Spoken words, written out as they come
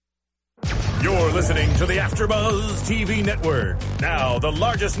You're listening to the AfterBuzz TV Network, now the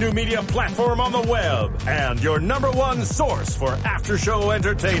largest new media platform on the web, and your number one source for after-show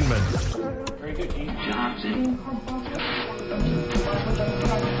entertainment. Very good, Keith Johnson.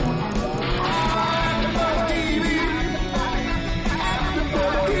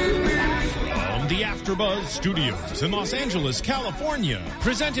 The AfterBuzz Studios in Los Angeles, California.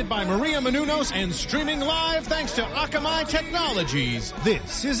 Presented by Maria Menounos and streaming live thanks to Akamai Technologies.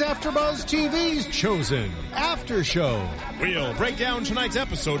 This is AfterBuzz TV's Chosen After Show. We'll break down tonight's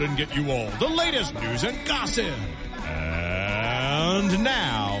episode and get you all the latest news and gossip. And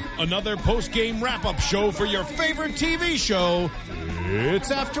now, another post-game wrap-up show for your favorite TV show. It's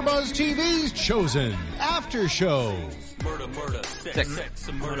AfterBuzz TV's Chosen After Show. Murder, sex,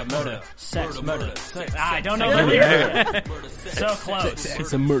 murder, sex. I don't know the lyrics. So close.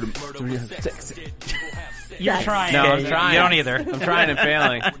 It's a murder, sex. You're trying. No, I'm trying. You don't either. I'm trying and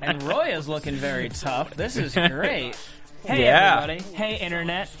failing. And Roya's looking very tough. This is great. Hey, Yeah. everybody. Hey,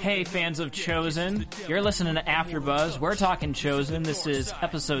 Internet. Hey, fans of Chosen. You're listening to AfterBuzz. We're talking Chosen. This is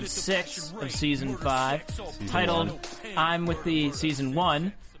episode 6 of season 5, titled I'm with the season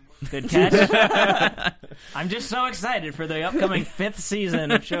 1. Good catch. I'm just so excited for the upcoming 5th season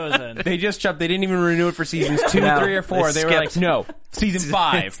of Chosen. They just jumped. They didn't even renew it for seasons 2, No, 3, or 4. they They were like, skipped. no, season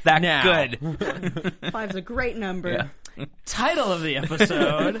 5. It's that now. good. 5's a great number. Yeah. Title of the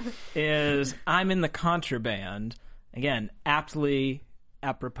episode is I'm in the Contraband. Again, aptly,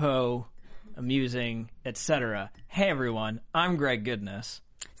 apropos, amusing, etc. Hey everyone, I'm Greg Goodness.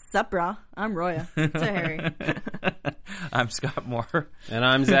 Sup, brah? I'm Roya. Say Harry. I'm Scott Moore. And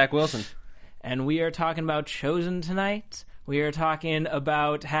I'm Zach Wilson. And we are talking about Chosen tonight. We are talking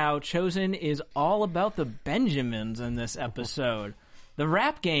about how Chosen is all about the Benjamins in this episode. The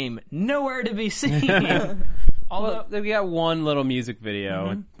rap game, nowhere to be seen. Well, we got one little music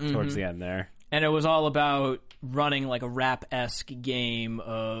video towards the end there. And it was all about running like a rap-esque game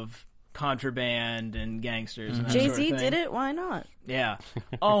of contraband and gangsters. And that sort of Jay-Z thing. did it. Why not? Yeah.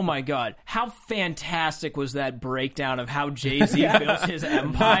 Oh my God. How fantastic was that breakdown of how Jay-Z built his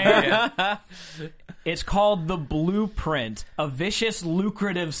empire? It's called The Blueprint, a vicious,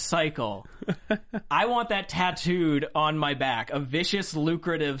 lucrative cycle. I want that tattooed on my back. A vicious,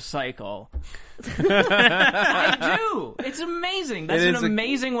 lucrative cycle. I do. It's amazing. That's an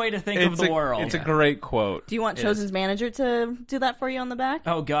amazing way to think of the world. It's a great quote. Do you want Chosen's manager to do that for you on the back?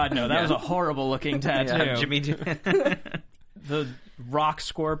 Oh God, no! That was a horrible-looking tattoo. Yeah, Jimmy. The rock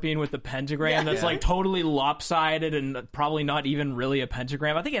scorpion with the pentagram that's like totally lopsided and probably not even really a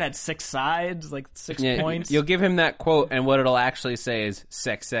pentagram. I think it had 6 sides, like 6 points. You'll give him that quote, and what it'll actually say is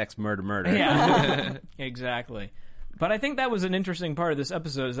sex, sex, murder, murder. Yeah, exactly. But I think that was an interesting part of this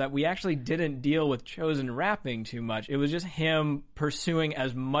episode is that we actually didn't deal with Chosen rapping too much. It was just him pursuing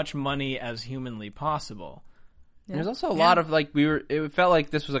as much money as humanly possible. There's also a lot of, like, it felt like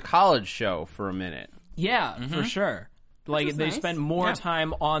this was a college show for a minute. Yeah, for sure. Like, they nice. spent more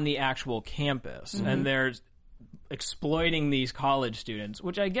time on the actual campus, and they're exploiting these college students,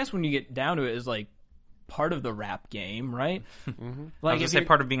 which I guess when you get down to it is, like, part of the rap game, right? I Like, was going to say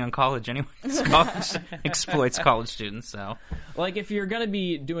part of being on college anyway. College exploits college students, so. like, if you're going to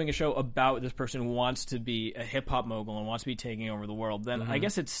be doing a show about this person who wants to be a hip-hop mogul and wants to be taking over the world, then I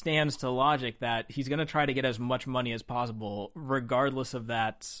guess it stands to logic that he's going to try to get as much money as possible, regardless of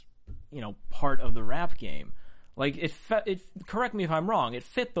that, part of the rap game. Like, it correct me if I'm wrong, it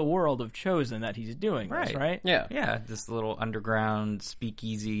fit the world of Chosen that he's doing this, right? Yeah. Yeah, this little underground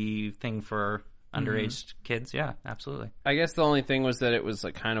speakeasy thing for underage kids. Yeah, absolutely. I guess the only thing was that it was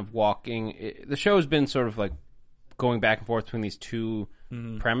like kind of walking. The show's been sort of like going back and forth between these two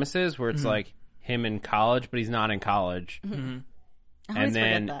premises where it's like him in college, but he's not in college. I And always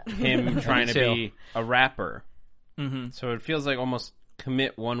then forget that. him trying to too. be a rapper. So it feels like almost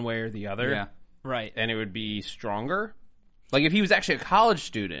commit one way or the other. Yeah. Right. And it would be stronger. Like if he was actually a college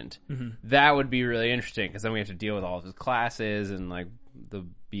student, that would be really interesting because then we have to deal with all of his classes and like the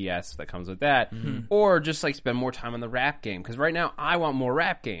BS that comes with that. Or just like spend more time on the rap game because right now I want more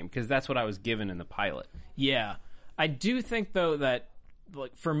rap game because that's what I was given in the pilot. Yeah. I do think, though, that,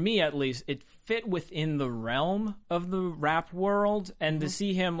 like, for me at least, it fit within the realm of the rap world, and to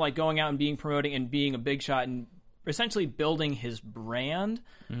see him, like, going out and being promoting and being a big shot and essentially building his brand,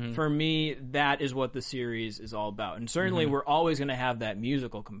 for me, that is what the series is all about. And certainly we're always going to have that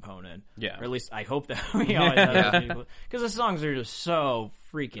musical component. Yeah. Or at least I hope that we always have that musical. Because the songs are just so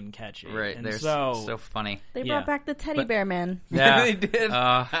freaking catchy. Right, And they're so so funny. They Yeah. brought back the teddy bear man. Yeah, They did.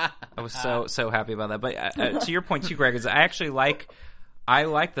 I was so happy about that. But to your point too, Greg, is I actually like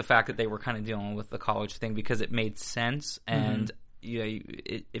the fact that they were kind of dealing with the college thing because it made sense and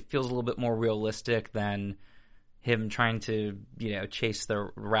it feels a little bit more realistic than him trying to, chase the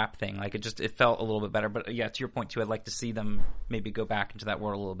rap thing. Like, it felt a little bit better. But, yeah, to your point, too, I'd like to see them maybe go back into that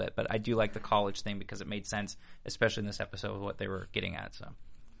world a little bit. But I do like the college thing because it made sense, especially in this episode, with what they were getting at. So,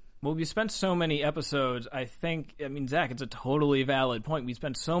 well, we spent so many episodes, Zach, it's a totally valid point. We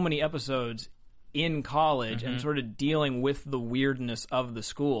spent so many episodes in college and sort of dealing with the weirdness of the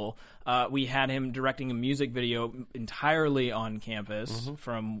school. We had him directing a music video entirely on campus,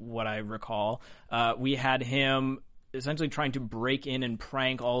 from what I recall. We had him essentially trying to break in and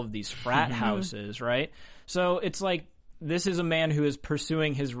prank all of these frat houses, right? So it's like, this is a man who is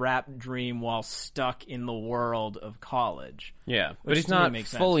pursuing his rap dream while stuck in the world of college. Yeah, but he's not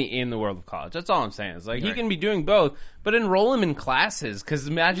fully in the world of college. That's all I'm saying. It's like, he can be doing both, but enroll him in classes, because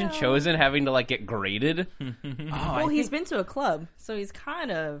imagine Chosen having to, get graded. He's been to a club, so he's kind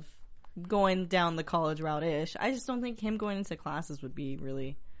of going down the college route-ish. I just don't think him going into classes would be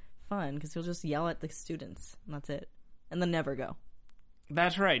really fun, because he'll just yell at the students, and that's it. And then never go.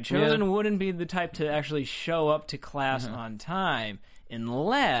 That's right. Chosen wouldn't be the type to actually show up to class on time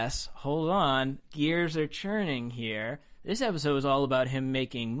unless, hold on, gears are churning here. This episode is all about him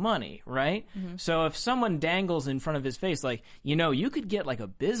making money, right? So if someone dangles in front of his face, you could get a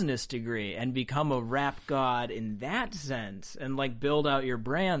business degree and become a rap god in that sense and build out your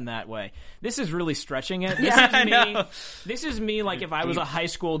brand that way. This is really stretching it. This is me if I was a high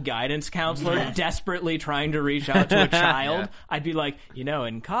school guidance counselor desperately trying to reach out to a child. I'd be like,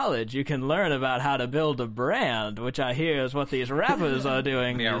 in college you can learn about how to build a brand, which I hear is what these rappers are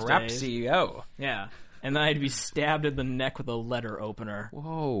doing these rap days. CEO. Yeah. And then I'd be stabbed in the neck with a letter opener.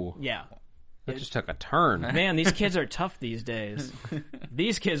 Whoa. Yeah. That just took a turn. Man, these kids are tough these days.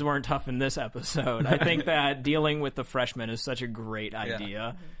 These kids weren't tough in this episode. I think that dealing with the freshmen is such a great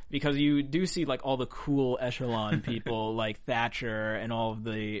idea because you do see all the cool echelon people like Thatcher and all of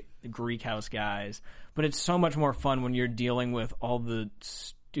the Greek House guys. But it's so much more fun when you're dealing with all the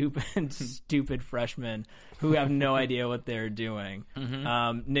stupid freshmen who have no idea what they're doing.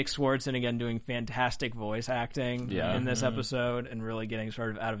 Nick Swardson, again, doing fantastic voice acting in this episode and really getting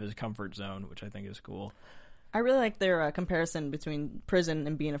sort of out of his comfort zone, which I think is cool. I really like their comparison between prison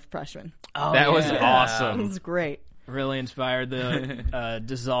and being a freshman. Oh, that was awesome. It was great. Really inspired the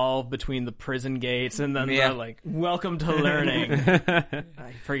dissolve between the prison gates and then the welcome to learning.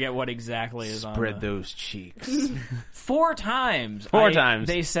 I forget what exactly is on Spread those cheeks. 4 times. 4 times.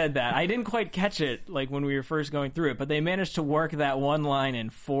 They said that. I didn't quite catch it when we were first going through it, but they managed to work that one line in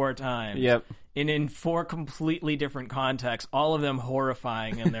 4 times. Yep. And in 4 completely different contexts, all of them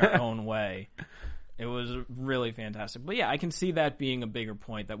horrifying in their own way. It was really fantastic. But yeah, I can see that being a bigger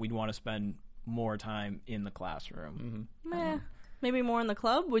point, that we'd want to spend more time in the classroom. Maybe more in the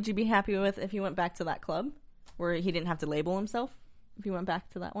club. Would you be happy with if he went back to that club where he didn't have to label himself? If he went back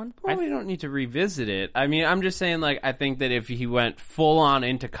to that one? Probably don't need to revisit it. I mean, I'm just saying, I think that if he went full on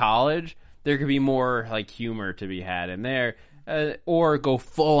into college, there could be more, humor to be had in there. Or go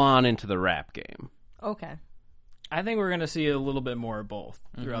full on into the rap game. Okay. I think we're going to see a little bit more of both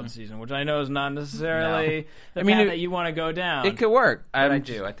throughout the season, which I know is not necessarily the path that you want to go down. It could work. I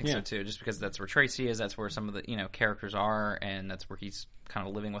do. I think so, too, just because that's where Tracy is, that's where some of the characters are, and that's where he's kind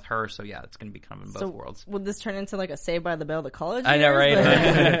of living with her. So, yeah, it's going to be kind of in both worlds. Would this turn into a Saved by the Bell, the college I know,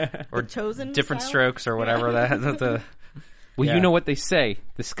 right? Or Chosen Different style? Strokes or whatever. Well, you know what they say.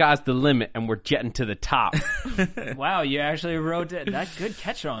 The sky's the limit, and we're jetting to the top. Wow, you actually wrote it. That good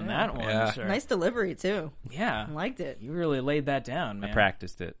catch on that one, sir. Nice delivery, too. Yeah. I liked it. You really laid that down, man. I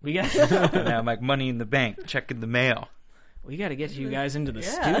practiced it. We got now I'm like money in the bank, checking the mail. We got to get you guys into the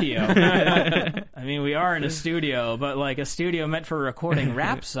studio. I mean, we are in a studio, but a studio meant for recording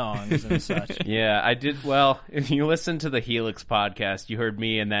rap songs and such. Yeah, I did. Well, if you listen to the Helix podcast, you heard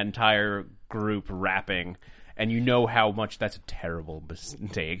me and that entire group rapping. And you know how much that's a terrible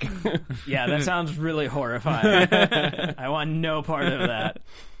mistake. Yeah, that sounds really horrifying. I want no part of that.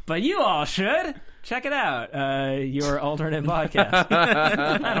 But you all should. Check it out. Your alternate podcast.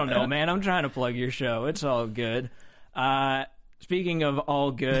 I don't know, man. I'm trying to plug your show. It's all good. Speaking of all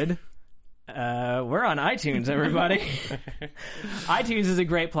good, we're on iTunes, everybody. iTunes is a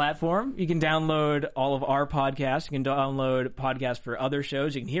great platform. You can download all of our podcasts. You can download podcasts for other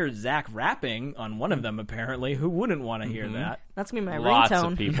shows. You can hear Zach rapping on one of them, apparently. Who wouldn't want to hear that? That's going to be my Lots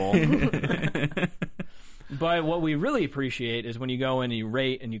ringtone. of people. But what we really appreciate is when you go in and you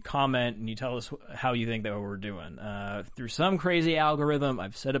rate and you comment and you tell us how you think that we're doing. Through some crazy algorithm,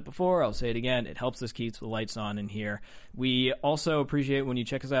 I've said it before, I'll say it again, it helps us keep the lights on in here. We also appreciate when you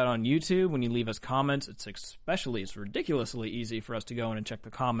check us out on YouTube, when you leave us comments. It's ridiculously easy for us to go in and check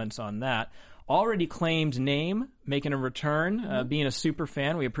the comments on that. Already claimed name making a return, being a super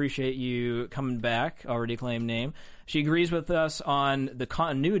fan. We appreciate you coming back, already claimed name. She agrees with us on the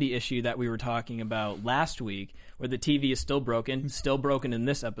continuity issue that we were talking about last week, where the TV is still broken in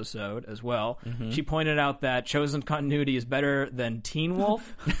this episode as well. She pointed out that Chosen continuity is better than Teen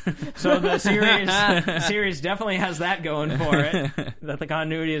Wolf. So the series definitely has that going for it, that the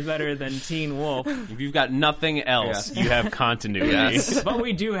continuity is better than Teen Wolf. If you've got nothing else, you have continuity. Yes. But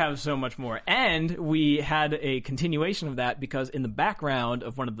we do have so much more. And we had a continuation of that because in the background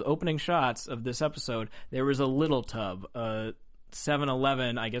of one of the opening shots of this episode, there was a Little Tub,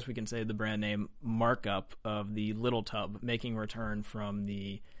 7-Eleven, I guess we can say the brand name, markup of the Little Tub making return from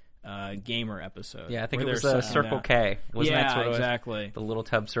the Gamer episode. Yeah, I think where it was they're Circle K. Wasn't that what it was? Exactly. The Little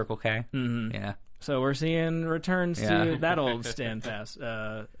Tub Circle K. Mm-hmm. Yeah. So we're seeing returns to that old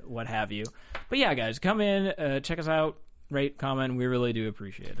Standfast, what have you. But yeah, guys, come in, check us out, rate, comment. We really do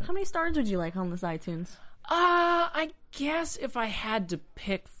appreciate it. How many stars would you like on this iTunes? I guess if I had to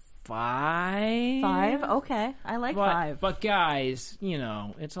pick 5. 5? Okay. I like 5. But guys,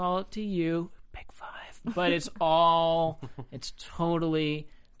 it's all up to you. Pick 5. But it's totally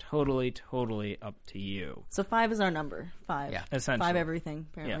up to you. So 5 is our number. 5. Yeah, essentially. 5 everything,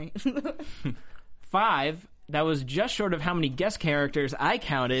 apparently. Yeah. 5, that was just short of how many guest characters I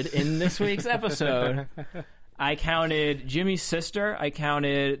counted in this week's episode. I counted Jimmy's sister, I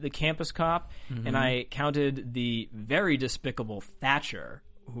counted the campus cop, and I counted the very despicable Thatcher,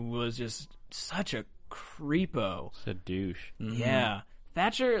 who was just such a creepo. It's a douche. Yeah.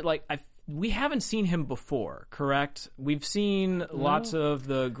 Thatcher, we haven't seen him before, correct? We've seen lots of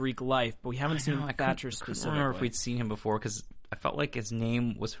the Greek life, but we haven't seen Thatcher I specifically. don't remember if we'd seen him before, because I felt like his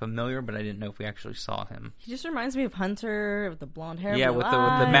name was familiar, but I didn't know if we actually saw him. He just reminds me of Hunter with the blonde hair. Yeah, blue with the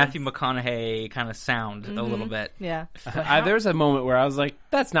eyes. Matthew McConaughey kind of sound a little bit. Yeah. There's a moment where I was like,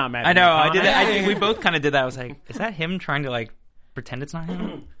 that's not Matthew I know, I did McConaughey. that. I think we both kind of did that. I was like, is that him trying to pretend it's not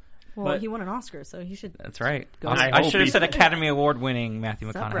him? Well, he won an Oscar, so he should. That's right. I I hope should have he- said Academy Award winning Matthew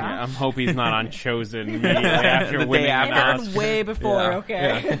What's up, McConaughey. Rob? I hope he's not on Chosen immediately after The day winning after. an It Oscar. happened way before, Yeah.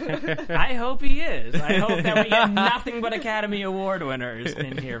 okay? I hope he is. I hope that we get nothing but Academy Award winners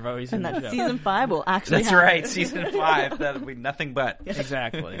in here voicing And the that show. season 5 will actually That's happen. right. Season 5. That'll be nothing but.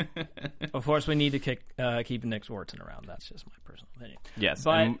 Exactly. Of course, we need to keep Nick Swartzen around. That's just my personal opinion. Yes,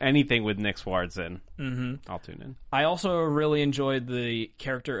 But- and anything with Nick Swartz in, I'll tune in. I also really enjoyed the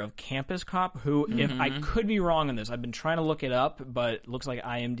character of Campus Cop, who, if I could be wrong on this, I've been trying to look it up, but it looks like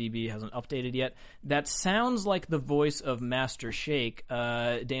IMDb hasn't updated yet. That sounds like the voice of Master Shake,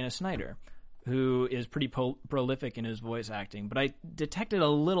 Dana Snyder, who is pretty prolific in his voice acting. But I detected a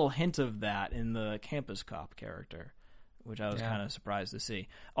little hint of that in the Campus Cop character, which I was kind of surprised to see.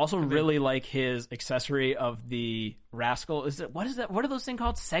 Also, really like his accessory of the rascal. What is that? What are those things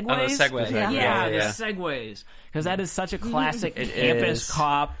called? Segways? Oh, the Segways. Yeah, the Yeah. Segways. Because that is such a classic It campus is.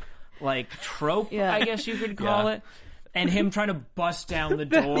 cop trope, Yeah. I guess you could call it. And him trying to bust down the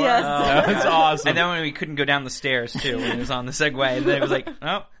door. Yes. That was awesome. And then when we couldn't go down the stairs, too, when he was on the Segway, and then it was like,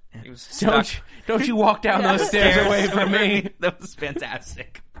 oh, he was stuck. Don't you walk down those stairs away from me. That was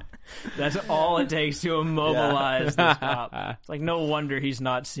fantastic. That's all it takes to immobilize this cop. It's like, no wonder he's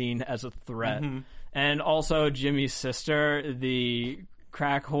not seen as a threat. And also Jimmy's sister, the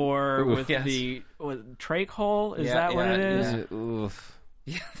crack whore with yes. the trach hole. Is Yeah, that what yeah, it is? yeah. Oof.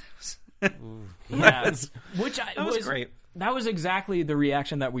 Yeah, Yeah. Which that was great. That was exactly the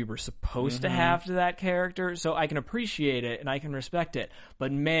reaction that we were supposed to have to that character, so I can appreciate it and I can respect it.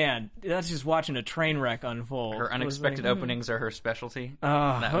 But man, that's just watching a train wreck unfold. Her It was unexpected like, openings are her specialty.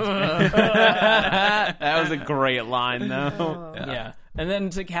 Oh. That was a great line, though. Yeah. And then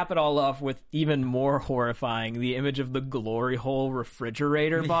to cap it all off with even more horrifying, the image of the glory hole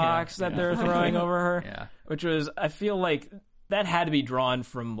refrigerator box that they're throwing over her. Yeah. Which was, I feel like, that had to be drawn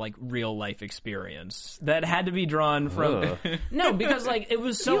from, real life experience. That had to be drawn from... Ugh. No, because, it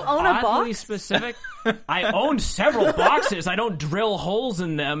was so You own a oddly box? specific. I own several boxes. I don't drill holes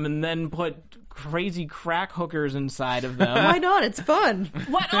in them and then put crazy crack hookers inside of them. Why not? It's fun.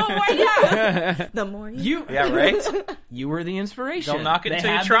 What? Oh, why not? The more You... Yeah, right? You were the inspiration. Don't knock it They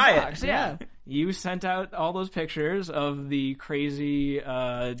until you had the try it. box, Yeah. You sent out all those pictures of the crazy,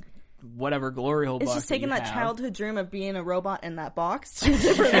 whatever glory hole It's box. just taking you that have. childhood dream of being a robot in that box to a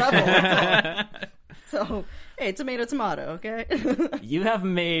different level. So, hey, tomato, okay? You have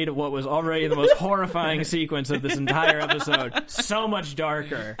made what was already the most horrifying sequence of this entire episode so much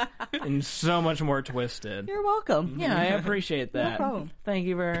darker and so much more twisted. You're welcome. Yeah, I appreciate that. problem. Thank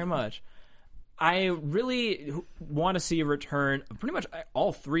you very much. I really want to see a return of pretty much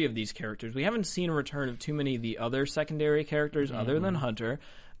all three of these characters. We haven't seen a return of too many of the other secondary characters other than Hunter.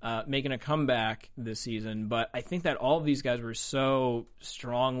 making a comeback this season. But I think that all of these guys were so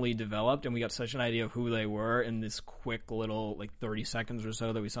strongly developed, and we got such an idea of who they were in this quick little, 30 seconds or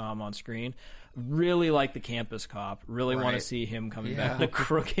so that we saw them on screen. Really like the campus cop. Really want to see him coming back. The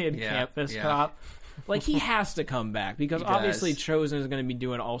crooked campus cop. He has to come back because obviously Chosen is going to be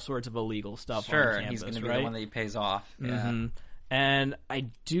doing all sorts of illegal stuff on campus, he's going to be right? the one that he pays off. Mm-hmm. And I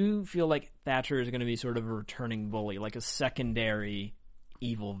do feel like Thatcher is going to be sort of a returning bully, like a secondary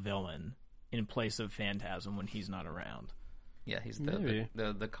evil villain in place of Phantasm when he's not around. Yeah, he's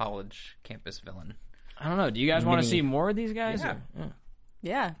the college campus villain. I don't know. Do you guys want to see more of these guys?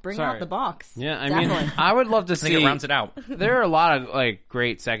 Yeah, bring out the box. Yeah, I mean, I would love to see. I think it rounds it out. There are a lot of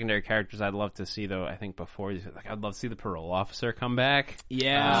great secondary characters I'd love to see, though. I think before these, I'd love to see the parole officer come back.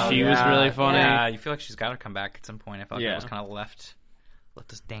 Yeah, she was really funny. Yeah, you feel like she's got to come back at some point. I felt like it was kind of left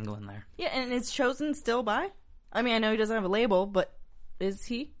us dangling there. Yeah, and is Chosen still by? I mean, I know he doesn't have a label, but is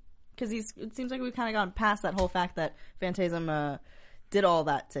he? Because it seems like we've kind of gone past that whole fact that Phantasm did all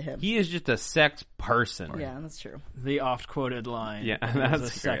that to him. He is just a sex person. Yeah, that's true. The oft-quoted line. Yeah, that's a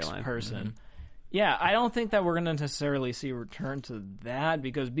sex line. person. Mm-hmm. Yeah, I don't think that we're going to necessarily see a return to that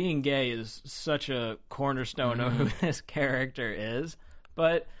because being gay is such a cornerstone of who this character is.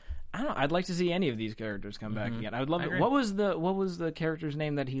 But I don't know. I'd like to see any of these characters come back again. I would love it. What was the character's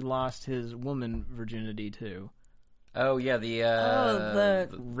name that he lost his woman virginity to? Oh yeah, the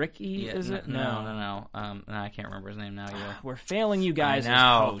Ricky, is it? No, I can't remember his name now either. We're failing you guys as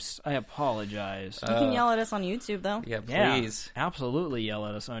hosts. I apologize. You can yell at us on YouTube though. Yeah, please. Yeah, absolutely yell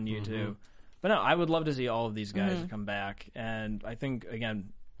at us on YouTube. But no, I would love to see all of these guys come back, and I think again,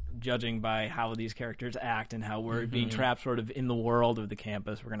 judging by how these characters act and how we're being trapped sort of in the world of the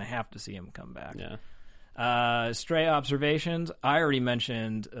campus, we're going to have to see them come back. Yeah. Stray observations. I already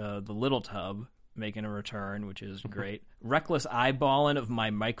mentioned the Little Tub making a return, which is great. Reckless eyeballing of my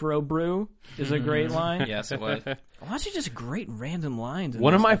microbrew is a great line. Yes, it was. Lots of just great random lines.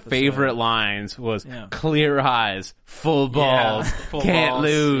 One of my favorite lines was clear eyes, full balls, can't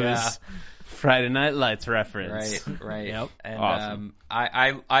lose. Yeah. Friday Night Lights reference. Right. Yep. And awesome.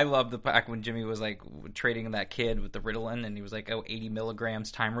 I love the back when Jimmy was trading that kid with the Ritalin, and he was 80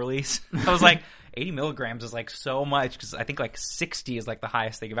 milligrams time release. I was 80 milligrams is so much because I think 60 is the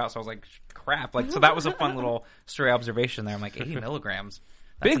highest they give out. So I was crap. So that was a fun little stray observation there. I'm 80 milligrams.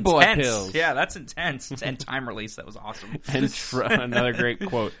 That's big boy intense. pills. Yeah, that's intense. And time release. That was awesome. And another great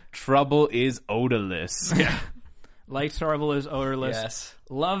quote: "Trouble is odorless." Yeah. Like Trouble is odorless. Yes.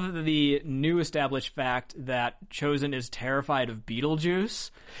 Love the new established fact that Chosen is terrified of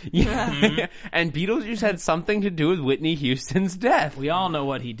Beetlejuice. Yeah. And Beetlejuice had something to do with Whitney Houston's death. We all know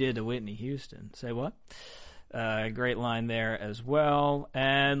what he did to Whitney Houston. Say what? Great line there as well.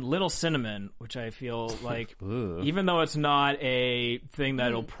 And Little Cinnamon, which I feel even though it's not a thing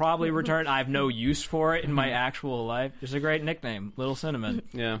that'll probably return, I have no use for it in my actual life. It's a great nickname, Little Cinnamon.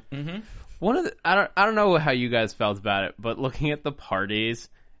 Yeah. One of I don't know how you guys felt about it, but looking at the parties,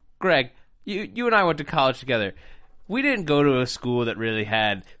 Greg, you and I went to college together. We didn't go to a school that really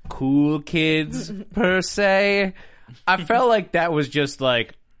had cool kids per se. I felt like that was just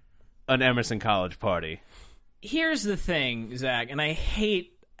an Emerson College party. Here's the thing, Zach, and I hate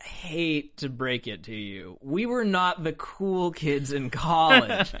to break it to you. We were not the cool kids in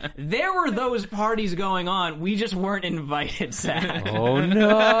college. There were those parties going on. We just weren't invited, Zach. Oh,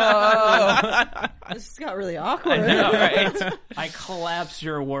 no. This got really awkward. I know, right? I collapsed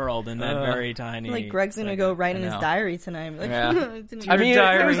your world in that very tiny... Greg's going to go write in his diary tonight. I mean,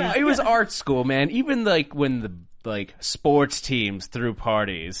 it was art school, man. Even, when the, sports teams threw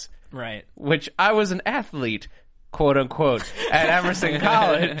parties. Right. Which I was an athlete, quote unquote, at Emerson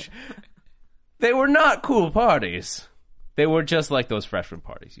College. They were not cool parties. They were just like those freshman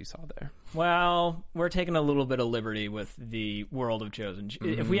parties you saw there. Well, we're taking a little bit of liberty with the world of Chosen.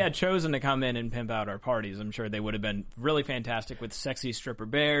 If we had Chosen to come in and pimp out our parties, I'm sure they would have been really fantastic with sexy stripper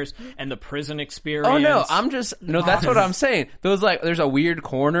bears and the prison experience. Oh, no, that's what I'm saying. There's a weird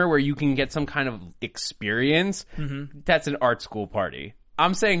corner where you can get some kind of experience. That's an art school party.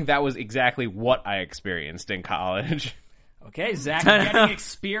 I'm saying that was exactly what I experienced in college. Okay, Zach, getting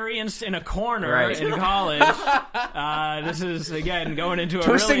experienced in a corner in college. This is, again, going into a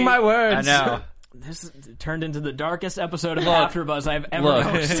twisting my words. I know. This turned into the darkest episode of AfterBuzz I've ever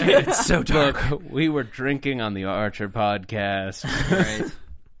hosted. It's so dark. Look, we were drinking on the Archer podcast. Right.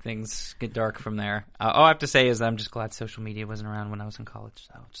 Things get dark from there. All I have to say is that I'm just glad social media wasn't around when I was in college,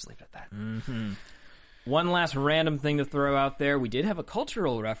 so I'll just leave it at that. One last random thing to throw out there. We did have a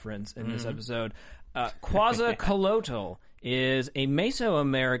cultural reference in this episode. Quetzalcoatl is a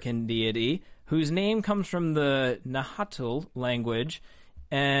Mesoamerican deity whose name comes from the Nahuatl language.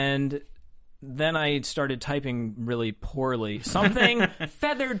 and then I started typing really poorly. Something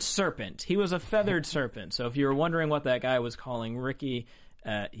feathered serpent. He was a feathered serpent. So if you were wondering what that guy was calling Ricky,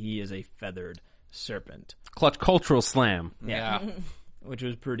 he is a feathered serpent. Clutch Cultural Slam. Yeah. Which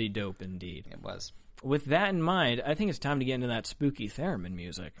was pretty dope indeed. It was. With that in mind, I think it's time to get into that spooky theremin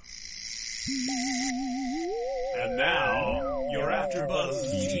music. And now, your AfterBuzz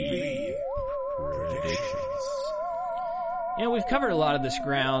TV predictions. You know, we've covered a lot of this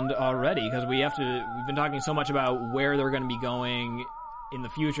ground already because we've been talking so much about where they're going to be going in the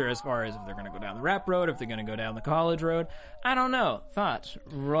future as far as if they're going to go down the rap road, if they're going to go down the college road. I don't know. Thoughts?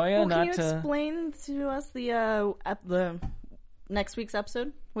 Roya, Can you explain to us the next week's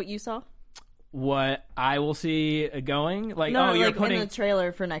episode, what you saw? What I will see going? Like, No, you're like putting in the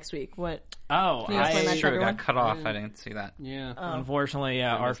trailer for next week. What? Oh, Can you explain that to Sure, it everyone? got cut off. I didn't see that. Yeah. Unfortunately,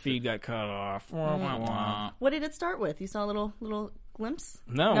 our feed got cut off. What did it start with? You saw a little glimpse?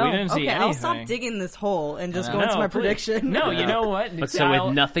 No, we didn't see okay, anything. I'll stop digging this hole and just go into my please. prediction. No, you know what? But so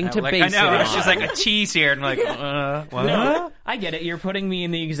with nothing to Like, base I know, it it's on. just like a cheese here, and I'm like, what? No, I get it. You're putting me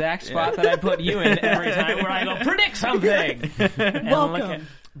in the exact spot that I put you in every time where I go, predict something! Welcome.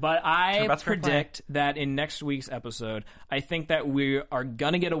 But I About fair play. predict that in next week's episode, I think that we are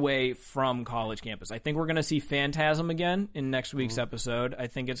going to get away from college campus. I think we're going to see Phantasm again in next week's episode. I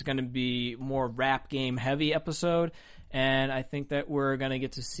think it's going to be more rap game heavy episode. And I think that we're going to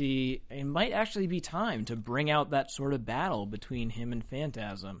get to see, it might actually be time to bring out that sort of battle between him and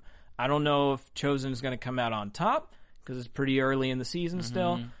Phantasm. I don't know if Chosen is going to come out on top because it's pretty early in the season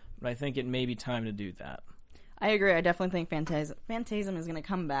still, but I think it may be time to do that. I agree. I definitely think Phantasm is going to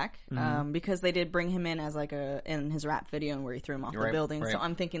come back because they did bring him in as in his rap video and where he threw him off the building. Right. So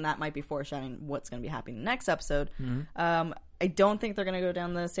I'm thinking that might be foreshadowing what's going to be happening next episode. I don't think they're going to go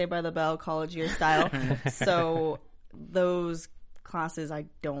down the Saved by the Bell college year style. So those classes I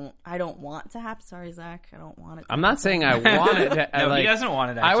don't want to happen. Sorry, Zach. I don't want it to I'm not saying I want it to. No, like, he doesn't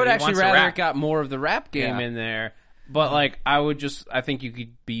want it, I would He actually wants to rather rap. it got more of the rap game Yeah. in there. But like, I think you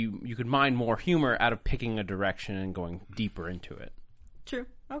could mine more humor out of picking a direction and going deeper into it. True.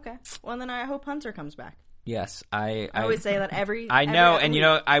 Okay. Well, then I hope Hunter comes back. Yes, I always say that I know, every and you week.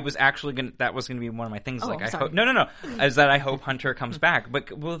 know, I was actually that was gonna be one of my things. Oh, Like, I sorry. hope no, is that I hope Hunter comes back. But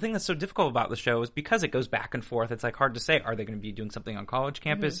the thing that's so difficult about the show is because it goes back and forth. It's like hard to say. Are they going to be doing something on college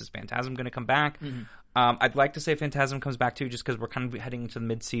campus? Is Phantasm going to come back? I'd like to say Phantasm comes back too, just because we're kind of heading into the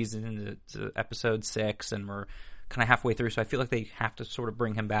mid-season, into episode 6, and we're kind of halfway through. So I feel like they have to sort of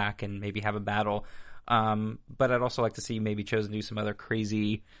bring him back and maybe have a battle. But I'd also like to see maybe Chosen do some other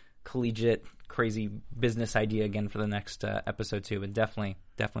crazy collegiate, crazy business idea again for the next episode too. But definitely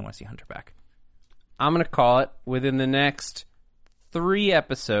want to see Hunter back. I'm going to call it within the next 3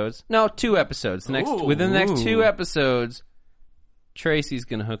 episodes. No, 2 episodes. Within the next 2 episodes, Tracy's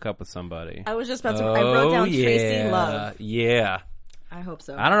going to hook up with somebody. I was just about to. I wrote down Tracy Love. Yeah. I hope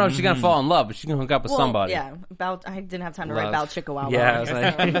so. I don't know if she's going to fall in love, but she's going to hook up with somebody. Yeah. I didn't have time to write Love. about Chicka Wow. Yeah, I was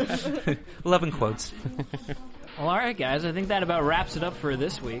like, love in quotes. Well, all right, guys. I think that about wraps it up for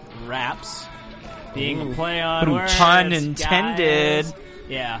this week. Raps being a play on words. Pun intended. Guys.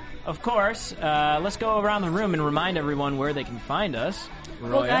 Yeah, of course. Let's go around the room and remind everyone where they can find us.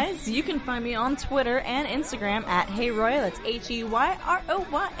 Well, Roya? guys, you can find me on Twitter and Instagram at HeyRoya. That's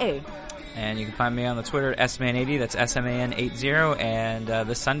HeyRoya. And you can find me on the Twitter at SMan80. That's SMAN80. And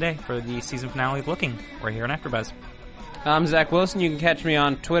this Sunday for the season finale of Looking. We're here on AfterBuzz. I'm Zach Wilson. You can catch me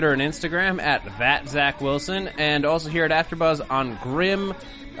on Twitter and Instagram at ThatZachWilson, and also here at AfterBuzz on Grim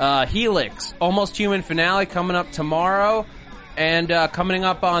Helix. Almost Human finale coming up tomorrow, and coming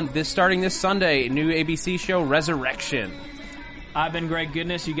up on starting this Sunday, new ABC show Resurrection. I've been Greg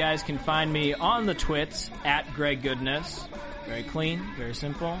Goodness. You guys can find me on the twits at Greg Goodness. Very clean, very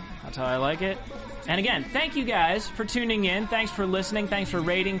simple. That's how I like it. And again, thank you guys for tuning in. Thanks for listening. Thanks for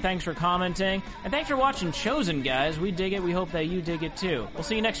rating. Thanks for commenting. And thanks for watching Chosen, guys. We dig it. We hope that you dig it too. We'll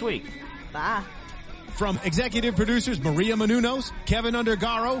see you next week. Bye. From executive producers Maria Menounos, Kevin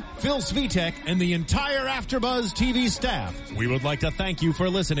Undergaro, Phil Svitek, and the entire AfterBuzz TV staff, we would like to thank you for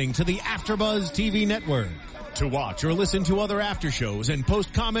listening to the AfterBuzz TV network. To watch or listen to other after shows and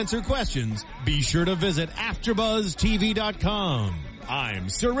post comments or questions, be sure to visit AfterBuzzTV.com. I'm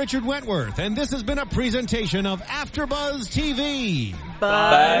Sir Richard Wentworth, and this has been a presentation of AfterBuzz TV.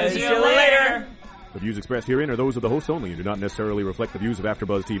 Buzz you later. The views expressed herein are those of the hosts only and do not necessarily reflect the views of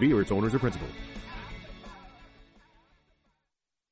AfterBuzz TV or its owners or principals.